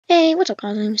what's up,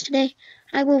 Goslings? Today,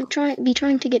 I will be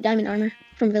trying to get diamond armor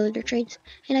from villager trades,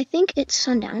 and I think it's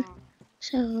sundown.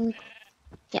 So,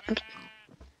 yeah, okay.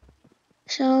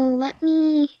 So let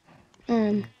me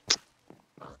come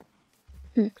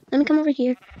over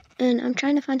here, and I'm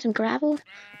trying to find some gravel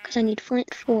because I need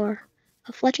flint for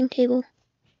a fletching table,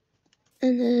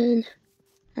 and then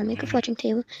I'll make a fletching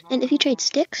table. And if you trade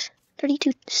sticks,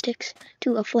 32 sticks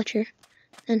to a fletcher,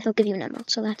 then he'll give you an emerald.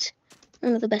 So that's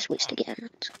one of the best ways to get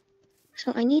emeralds.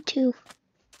 So I need to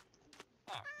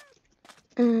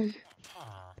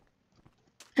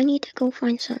go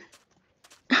find some.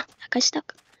 That guy's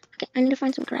stuck. Okay, I need to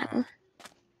find some gravel.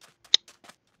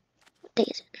 What day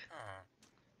is it?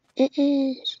 It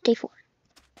is day 4.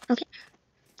 Okay.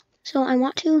 So I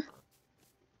want to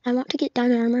get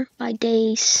diamond armor by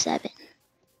day 7.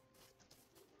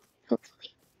 Hopefully.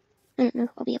 I don't know if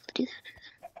I'll be able to do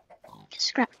that. Just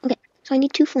scrap. Okay. So I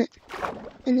need 2 flint.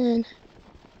 And then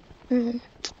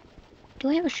do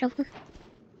I have a shovel?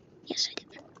 Yes, I do.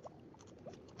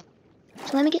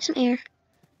 So let me get some air,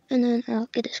 and then I'll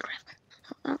get this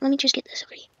gravel. Let me just get this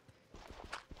already.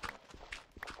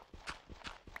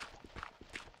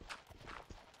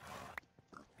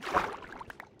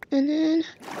 And then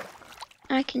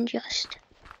I can just...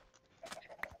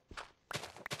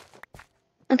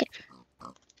 Okay.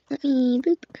 Let me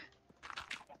boop.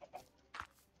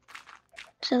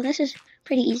 So this is a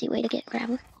pretty easy way to get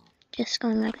gravel. Just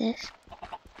going like this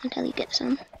until you get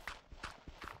some.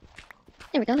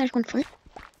 There we go, there's 1 flint.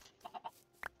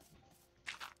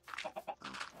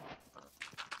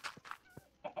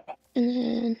 And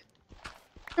then...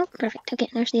 Oh, perfect. Okay,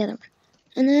 there's the other one.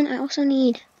 And then I also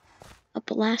need a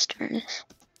blast furnace.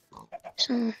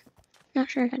 So, not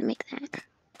sure how to make that.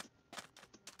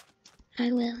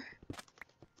 I will.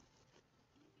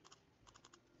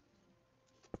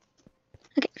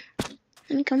 Okay,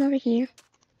 let me come over here.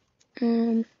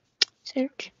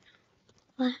 Search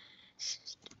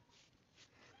blast.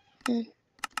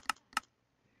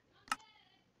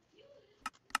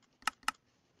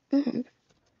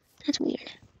 That's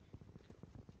weird.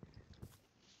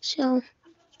 So,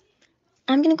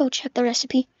 I'm gonna go check the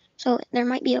recipe. So, there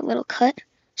might be a little cut.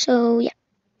 So, yeah.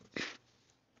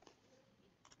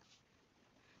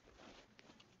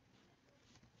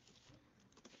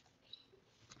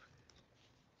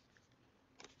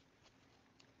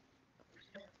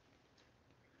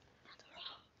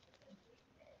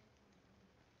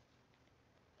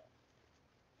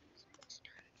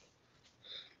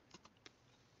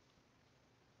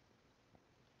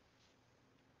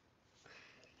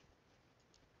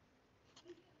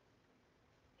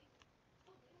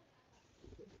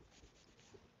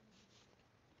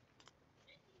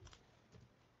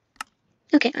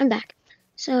 Okay, I'm back.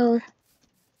 So,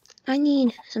 I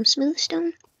need some smooth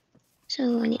stone.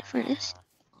 So, I need a furnace.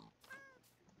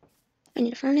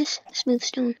 Smooth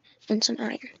stone, and some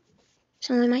iron.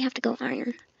 So, I might have to go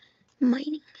iron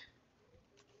mining.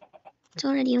 It's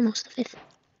already almost the 5th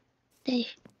day.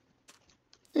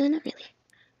 Not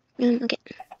really. Okay.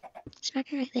 It's back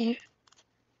right there.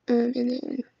 And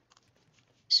then,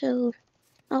 so,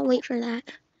 I'll wait for that.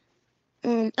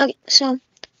 Okay, so,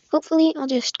 hopefully I'll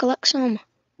just collect some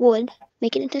wood,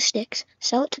 make it into sticks,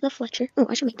 sell it to the Fletcher. Oh,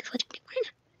 I should make the Fletcher do right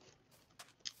now.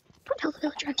 Don't tell the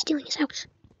villager I'm stealing his house.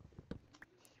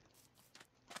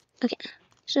 Okay,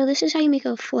 so this is how you make a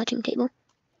fletching table.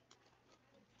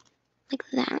 Like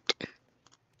that.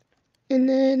 And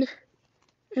then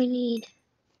I need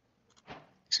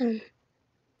some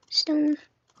stone,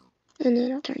 and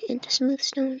then I'll turn it into smooth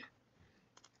stone.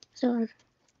 So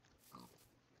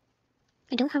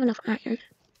I don't have enough iron,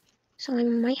 so I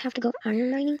might have to go iron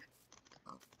mining.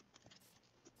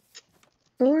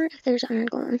 Or if there's iron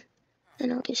gone,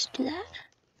 then I'll just do that.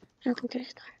 I don't think there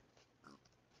is though.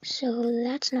 So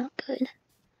that's not good.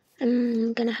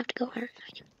 I'm gonna have to go iron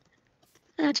mining.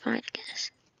 That's fine, I guess.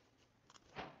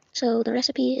 So the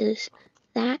recipe is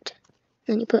that,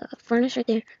 and then you put a furnace right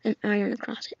there and iron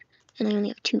across it. And I only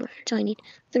have 2 iron, so I need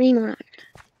 3 more iron.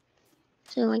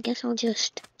 So I guess I'll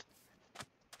just...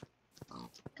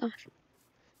 Gosh.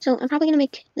 So I'm probably gonna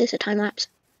make this a time lapse.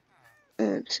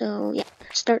 So yeah,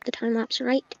 start the time lapse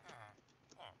right.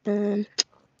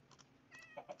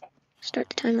 Start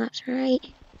the time lapse right.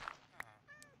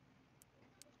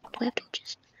 Do I have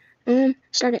torches?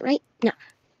 Start it right? No.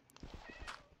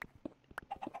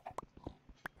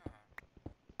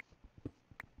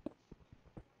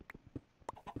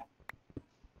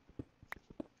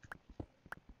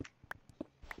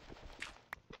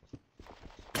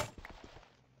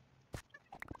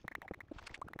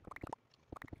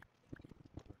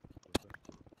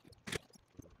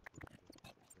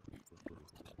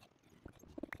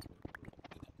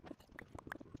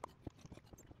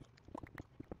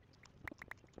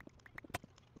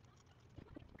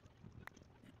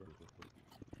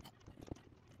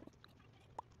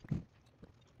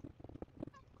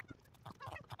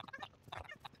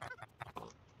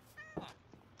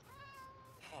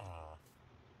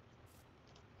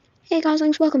 Hey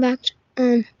goslings, welcome back.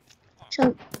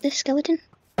 So this skeleton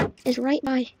is right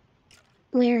by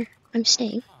where I'm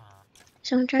staying.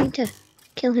 So I'm trying to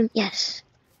kill him. Yes.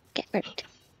 Okay, perfect.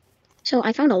 So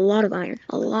I found a lot of iron,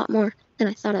 a lot more than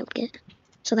I thought I would get.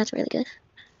 So that's really good.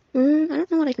 I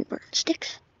don't know what I can burn.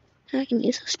 Sticks? I can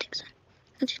use those sticks.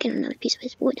 I'll just get another piece of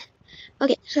his wood.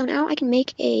 Okay, so now I can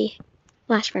make a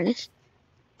blast furnace,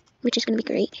 which is going to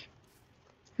be great.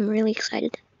 I'm really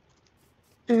excited.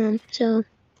 So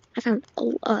I found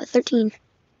 13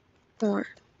 more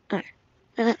iron.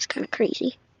 Now that's kind of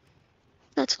crazy.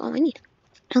 That's all I need.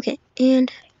 Okay,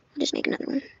 and I'll just make another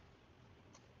one.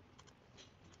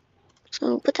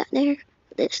 So put that there,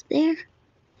 put this there,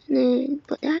 and then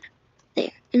put that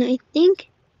there. And I think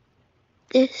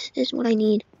this is what I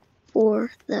need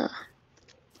for the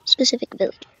specific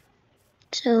village.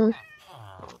 So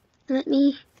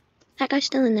that guy's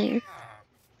still in there.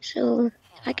 So if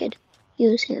I could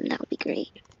use him, that would be great.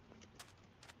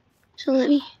 So let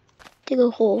me dig a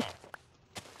hole.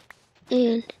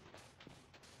 And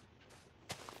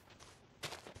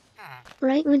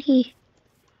right when he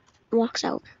walks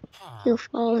out, he'll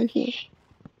fall in here.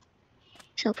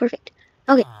 So perfect.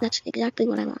 Okay, that's exactly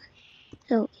what I want.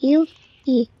 So he'll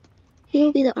be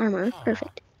the armor.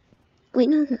 Perfect. Wait,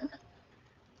 no.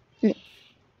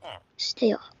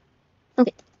 Stay off.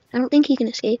 Okay, I don't think he can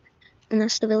escape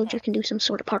unless the villager can do some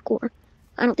sort of parkour.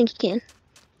 I don't think he can.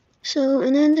 So,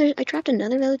 and then I trapped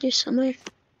another villager somewhere,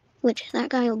 which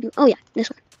that guy will do. Oh yeah, this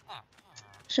one.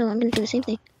 So I'm gonna do the same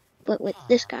thing, but with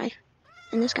this guy.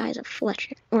 And this guy is a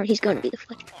Fletcher, or he's gonna be the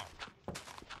Fletcher.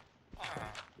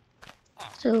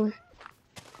 So,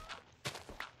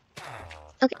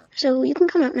 okay, so you can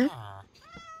come out now.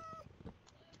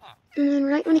 And then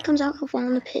right when he comes out, he'll fall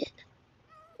in the pit.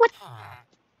 What?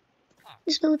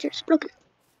 This villager's broken.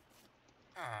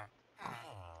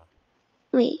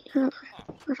 Wait, what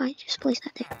if I just place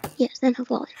that there? Yes, then he'll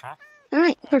fall in.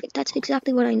 Alright, perfect, that's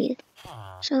exactly what I needed.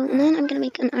 So, and then I'm gonna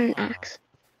make an iron axe.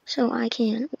 So I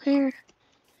can, where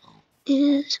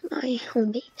is my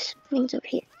home base? I think it's over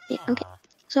here. Yeah, okay.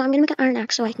 So I'm gonna make an iron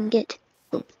axe so I can get,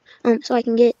 a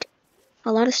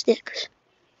lot of sticks.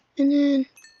 And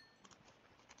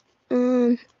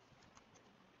then,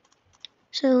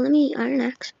 so let me iron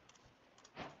axe.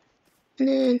 And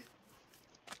then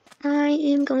I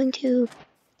am going to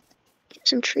get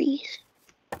some trees.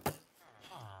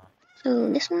 So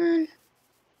this one,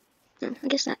 no, I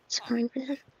guess that's fine for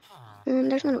them.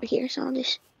 There's one over here, so I'll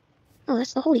just, oh,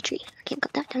 that's the holy tree. I can't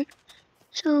cut that down.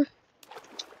 So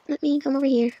let me come over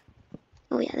here.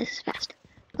 Oh yeah, this is fast.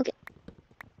 Okay.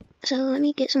 So let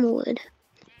me get some wood.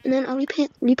 And then I'll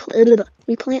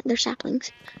replant their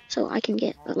saplings, so I can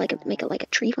get make it like a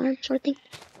tree farm sort of thing.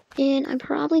 And I'm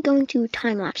probably going to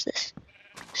time lapse this.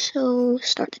 So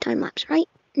start the time lapse right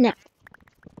now.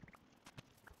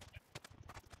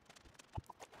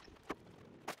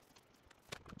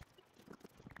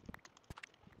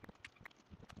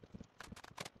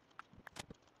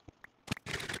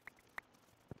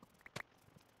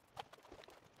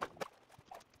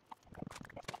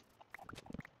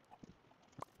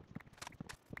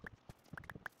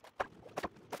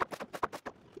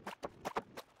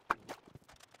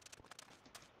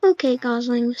 Okay,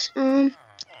 goslings.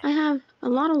 I have a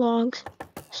lot of logs,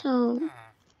 so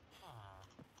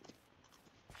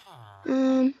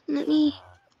let me.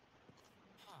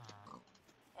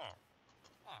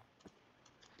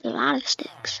 A lot of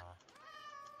sticks.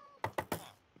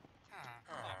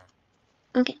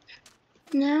 Okay,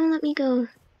 now let me go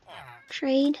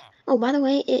trade. Oh, by the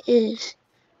way, it is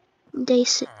day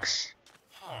 6.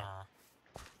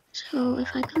 So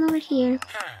if I come over here.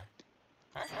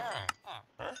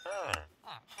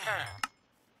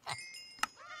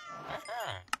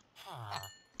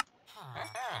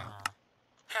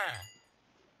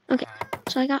 Okay,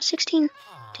 so I got 16.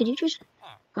 Did you just?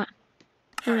 Wow,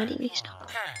 already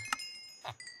restocked.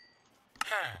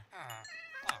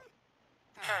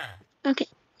 Okay,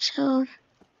 so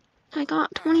I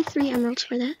got 23 emeralds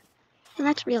for that. So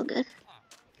that's real good.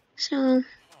 So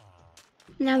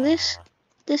now this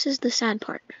is the sad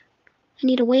part. I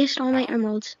need to waste all my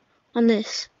emeralds on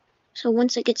this. So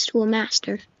once it gets to a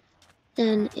master,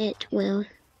 then it will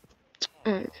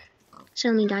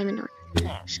sell me diamond ore.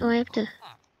 So I have to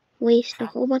waste a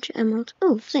whole bunch of emeralds.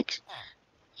 Oh, 6.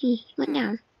 He went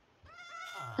down.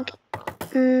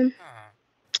 Okay.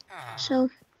 So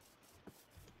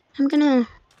I think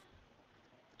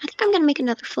I'm gonna make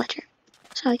another Fletcher.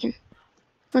 So I can,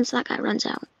 once that guy runs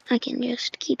out, I can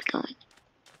just keep going.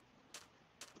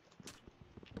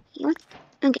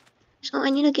 Okay, so I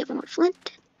need to get more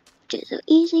flint, which is so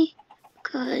easy,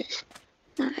 because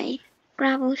my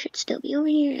gravel should still be over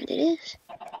here, and it is.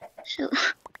 So,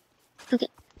 okay.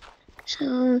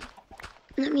 So,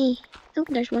 let me... Oh,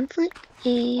 there's one flint.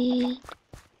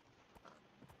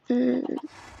 And...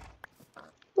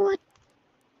 what?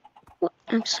 What?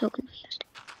 I'm so confused.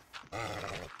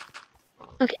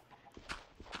 Okay.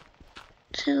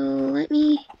 So, let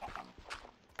me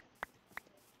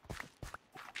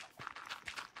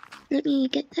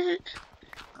get that.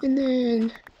 And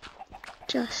then...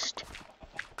 just...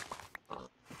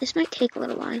 This might take a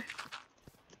little while. I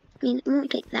mean, it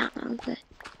won't take that long, but...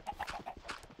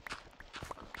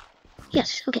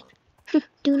 Yes, okay.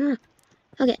 Doing well.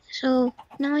 Okay, so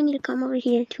now I need to come over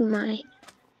here to my,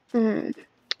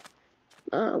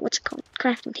 what's it called?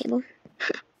 Crafting table.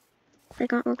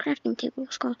 Forgot what crafting table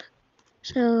was called.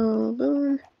 So,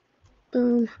 boom,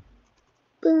 boom,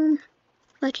 boom,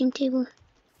 fletching table.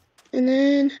 And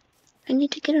then I need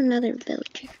to get another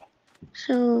villager.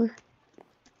 So,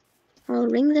 I'll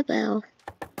ring the bell.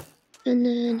 And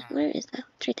then, where is that?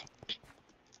 It's right there.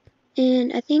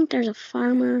 And I think there's a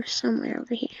farmer somewhere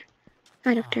over here.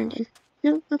 Might have turned in.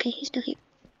 No, okay, he's still here.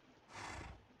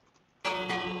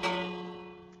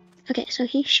 Okay, so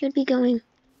he should be going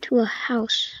to a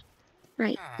house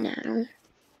right now.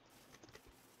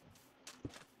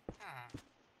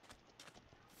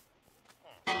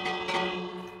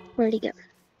 Where'd he go?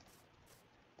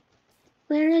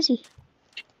 Where is he?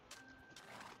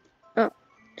 Oh,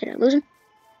 did I lose him?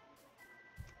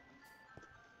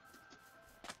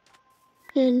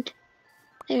 And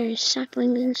there's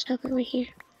saplings and stuff over here.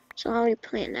 So I'll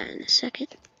replant that in a second.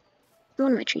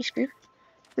 One of my trees grew.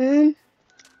 I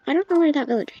don't know where that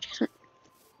villager just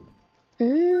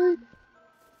went.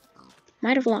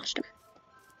 Might have lost him.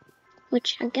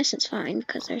 Which I guess it's fine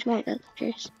because there's more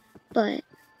villagers. But,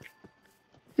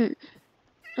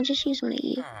 I'll just use one of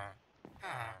you.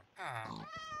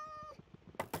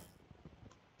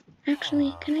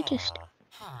 Actually, can I just...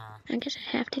 I guess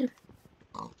I have to.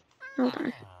 Hold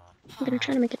on. I'm gonna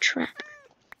try to make a trap.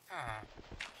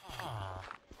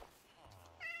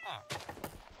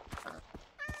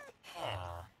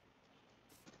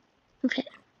 Okay.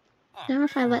 Now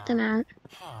if I let them out,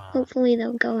 hopefully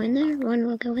they'll go in there. One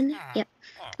will go in there. Yep.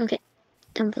 Okay.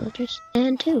 Dumb villagers.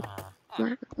 And two.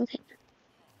 Wow. Okay.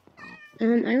 I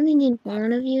only need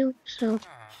one of you, so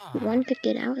one could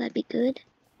get out. That'd be good.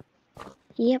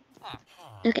 Yep.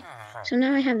 Okay. So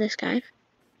now I have this guy.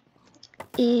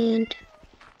 And...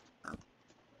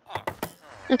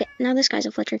 okay, now this guy's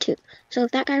a fletcher too. So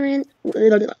if that guy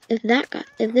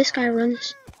if this guy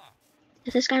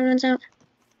runs out,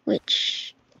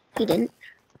 which he didn't.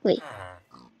 Wait.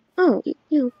 Oh,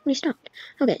 you restocked.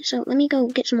 Okay, so let me go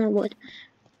get some more wood.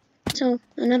 So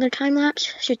another time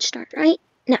lapse should start right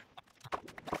now.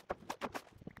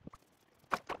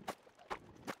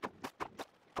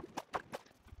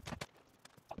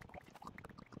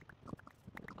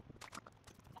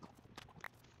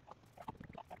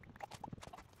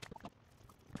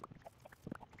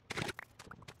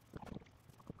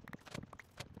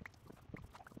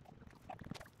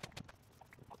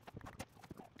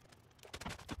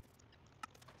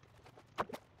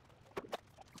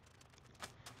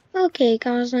 Okay,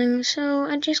 Gosling, so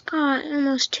I just got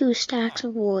almost 2 stacks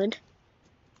of wood.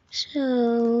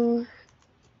 So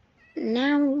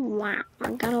now, wow,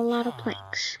 I got a lot of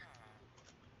planks.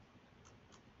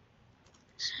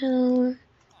 So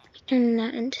turn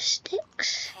that into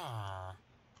sticks.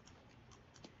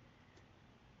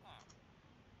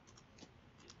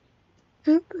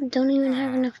 Don't even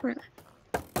have enough room.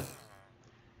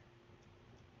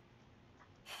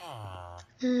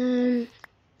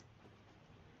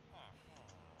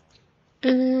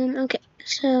 Okay,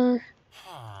 so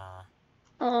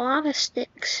a lot of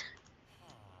sticks.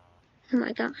 Oh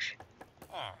my gosh.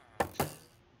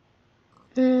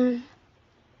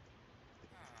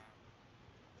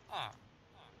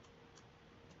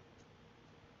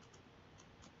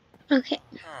 Okay,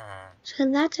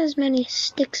 so that's as many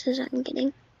sticks as I'm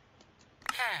getting.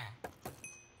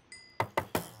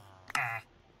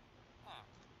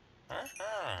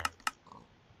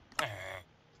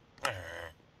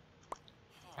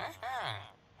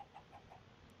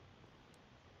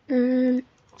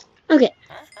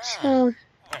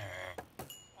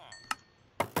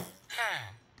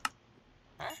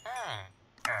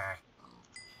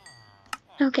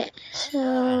 Okay,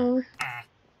 so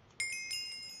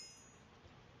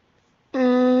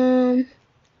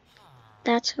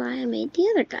that's why I made the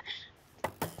other guy.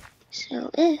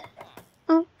 So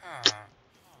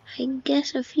I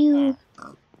guess a few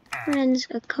friends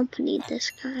accompanied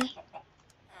this guy.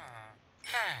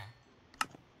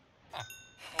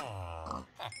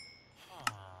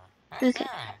 Okay.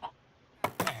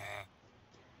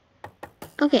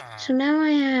 Okay, so now I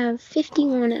have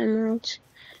 51 emeralds.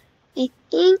 I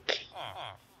think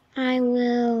I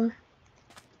will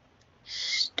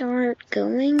start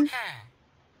going.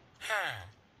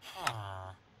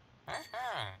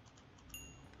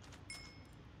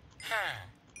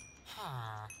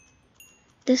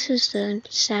 This is the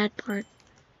sad part,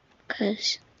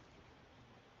 because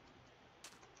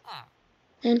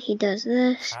then he does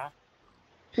this,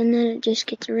 and then it just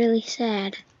gets really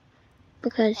sad,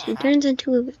 because he turns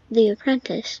into the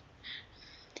apprentice,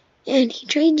 and he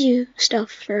trades you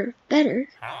stuff for better,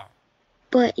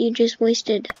 but you just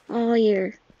wasted all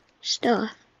your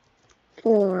stuff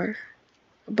for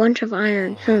a bunch of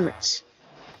iron helmets.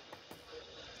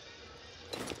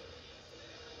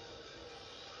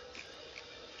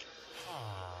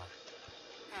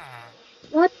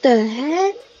 What the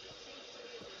heck?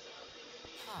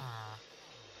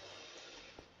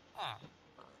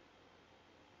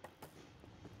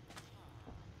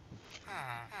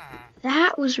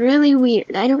 That was really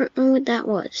weird. I don't know what that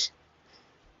was.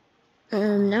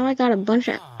 Now I got a bunch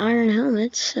of iron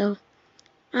helmets, so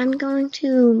I'm going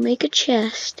to make a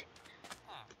chest,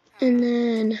 and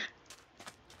then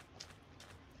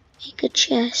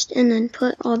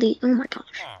put all the, oh my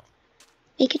gosh.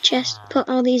 Make a chest, put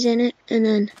all these in it, and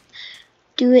then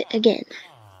do it again.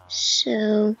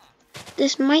 So,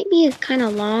 this might be a kind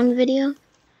of long video,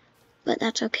 but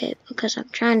that's okay, because I'm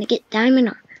trying to get diamond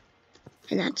armor,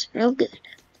 and that's real good.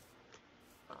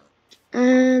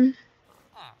 And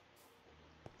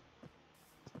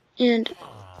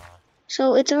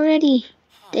so it's already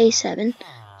day 7,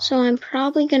 so I'm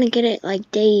probably gonna get it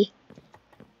like day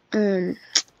 9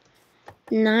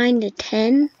 to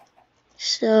 10.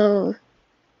 So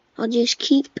I'll just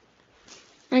keep.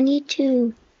 I need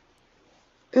to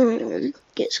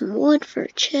get some wood for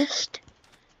a chest.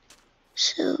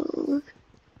 So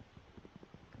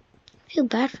I feel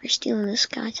bad for stealing this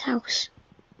guy's house,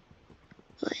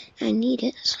 but I need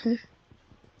it. So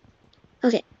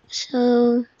okay,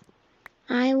 so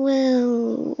I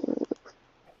will.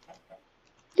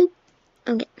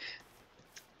 Okay,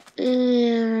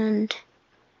 and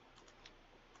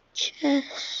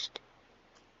chest.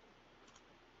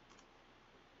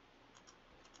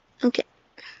 Okay,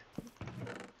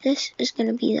 this is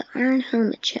gonna be the iron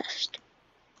helmet chest.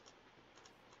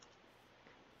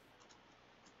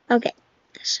 Okay,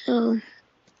 so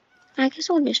I guess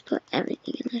I'll just put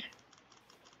everything in there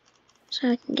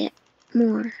so I can get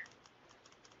more.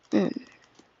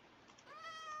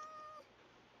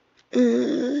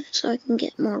 So I can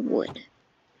get more wood.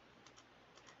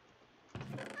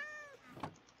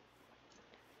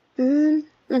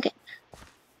 Okay.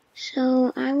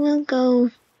 So I will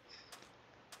go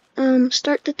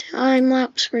start the time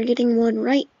lapse for getting wood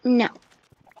right now.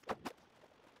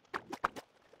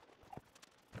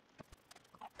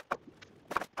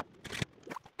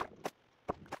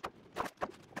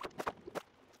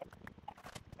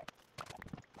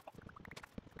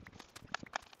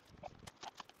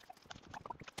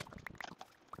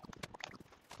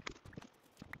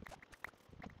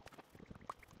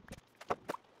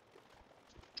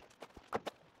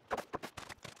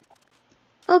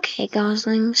 Okay,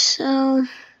 goslings, so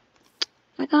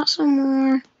I got some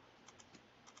more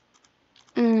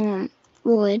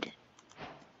wood.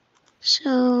 So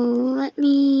let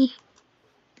me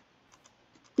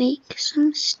make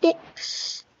some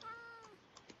sticks.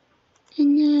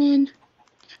 And then,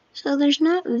 so there's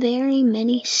not very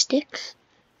many sticks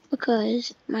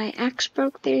because my axe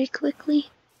broke very quickly.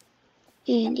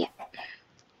 And yeah.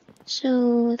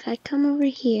 So if I come over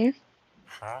here,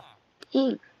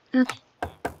 dang, okay.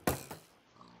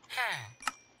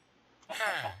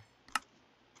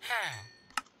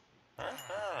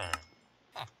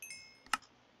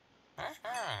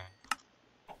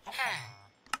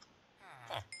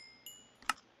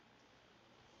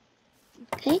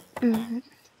 Okay,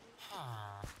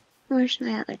 where's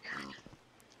my other guy?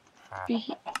 Right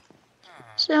here.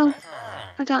 So,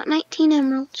 I got 19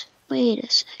 emeralds. Wait a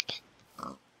second.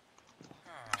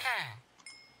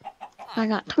 I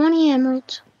got 20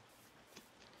 emeralds.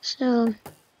 So,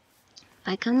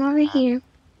 I come over here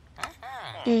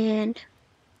and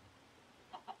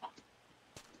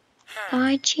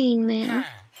buy chainmail.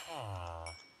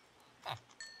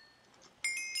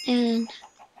 And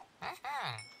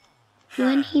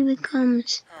when he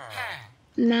becomes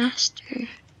master,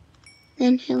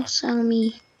 then he'll sell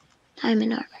me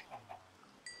diamond armor.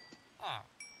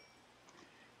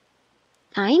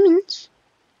 Diamonds?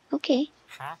 Okay,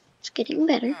 it's getting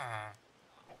better.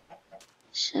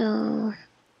 So,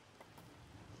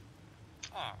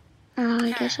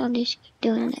 I guess I'll just keep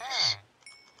doing this.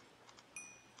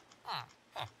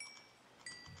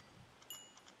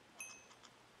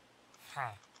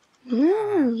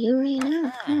 Ooh, you ran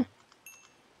out, huh?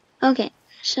 Okay,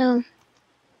 so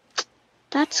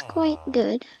that's quite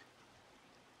good.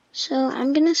 So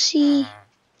I'm gonna see.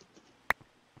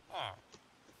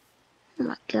 Oh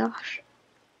my gosh.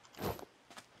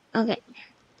 Okay,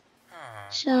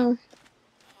 so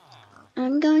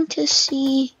I'm going to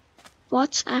see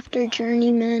what's after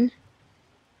Journeyman,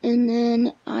 and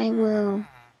then I will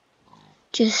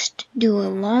just do a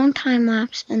long time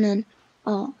lapse, and then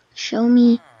I'll show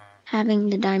me having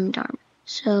the diamond armor.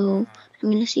 So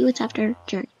I'm gonna see what's after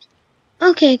Journey.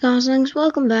 Okay, goslings,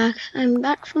 welcome back. I'm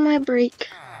back from my break,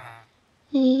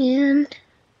 and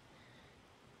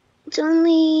it's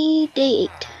only day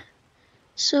 8.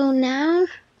 So now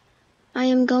I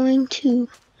am going to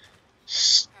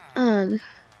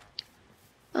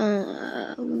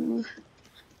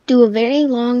do a very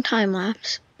long time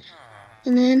lapse,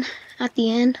 and then at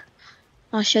the end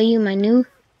I'll show you my new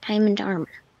diamond armor.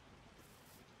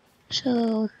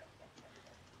 So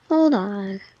hold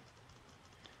on.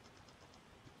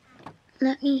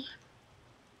 Let me.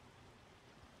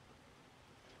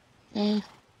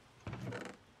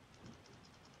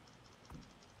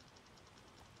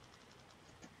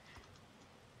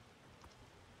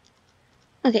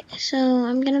 Okay, so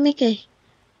I'm gonna make a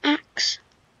axe,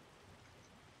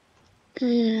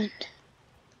 and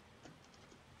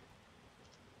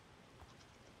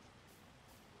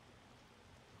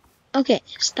okay,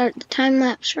 start the time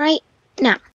lapse right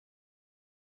now.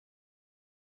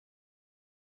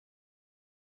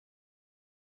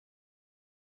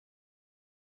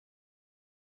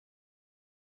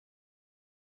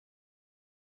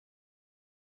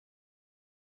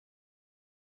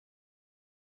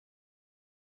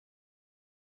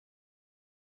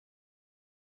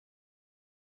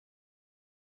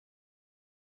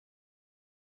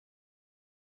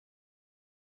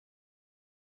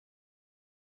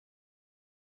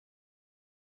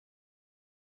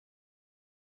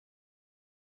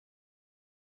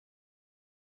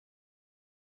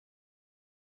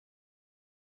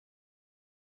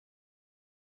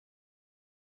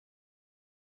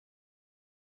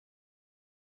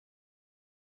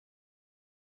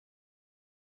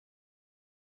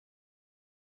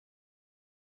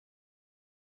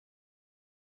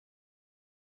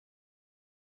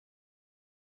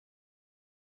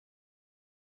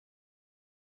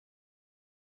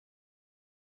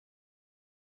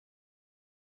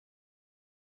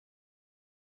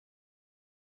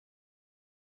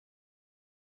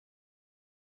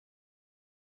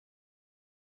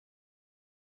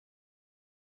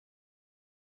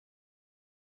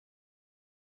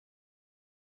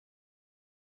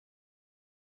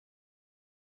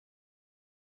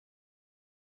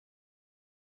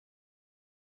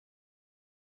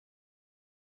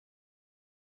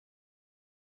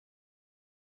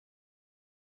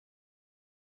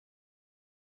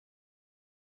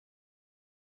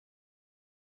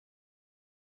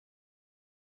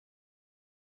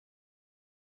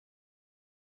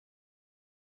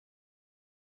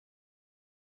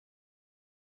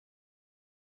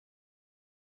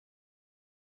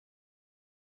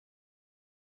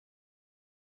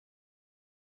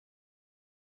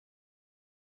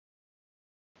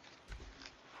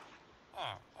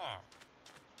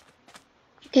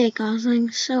 Okay,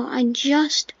 goslings, so I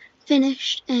just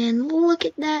finished, and look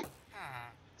at that.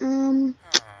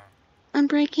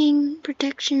 Unbreaking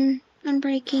protection,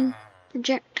 unbreaking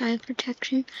projectile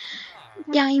protection,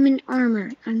 diamond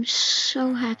armor. I'm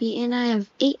so happy, and I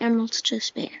have 8 emeralds to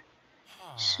spare.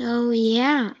 So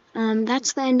yeah,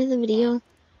 that's the end of the video.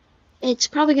 It's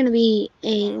probably gonna be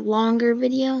a longer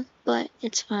video, but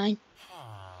it's fine.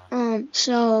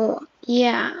 So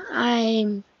yeah,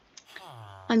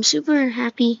 I'm super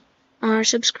happy. Our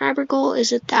subscriber goal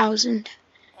is 1,000,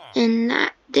 and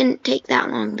that didn't take that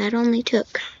long. That only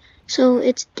took. So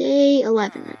it's day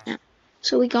 11 right now.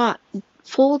 So we got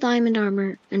full diamond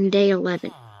armor on day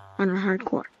 11 on our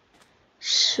hardcore.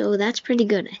 So that's pretty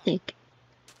good, I think.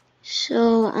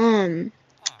 So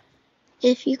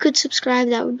if you could subscribe,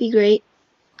 that would be great.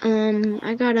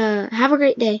 I gotta have a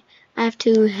great day. I have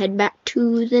to head back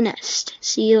to the nest.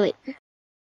 See you later.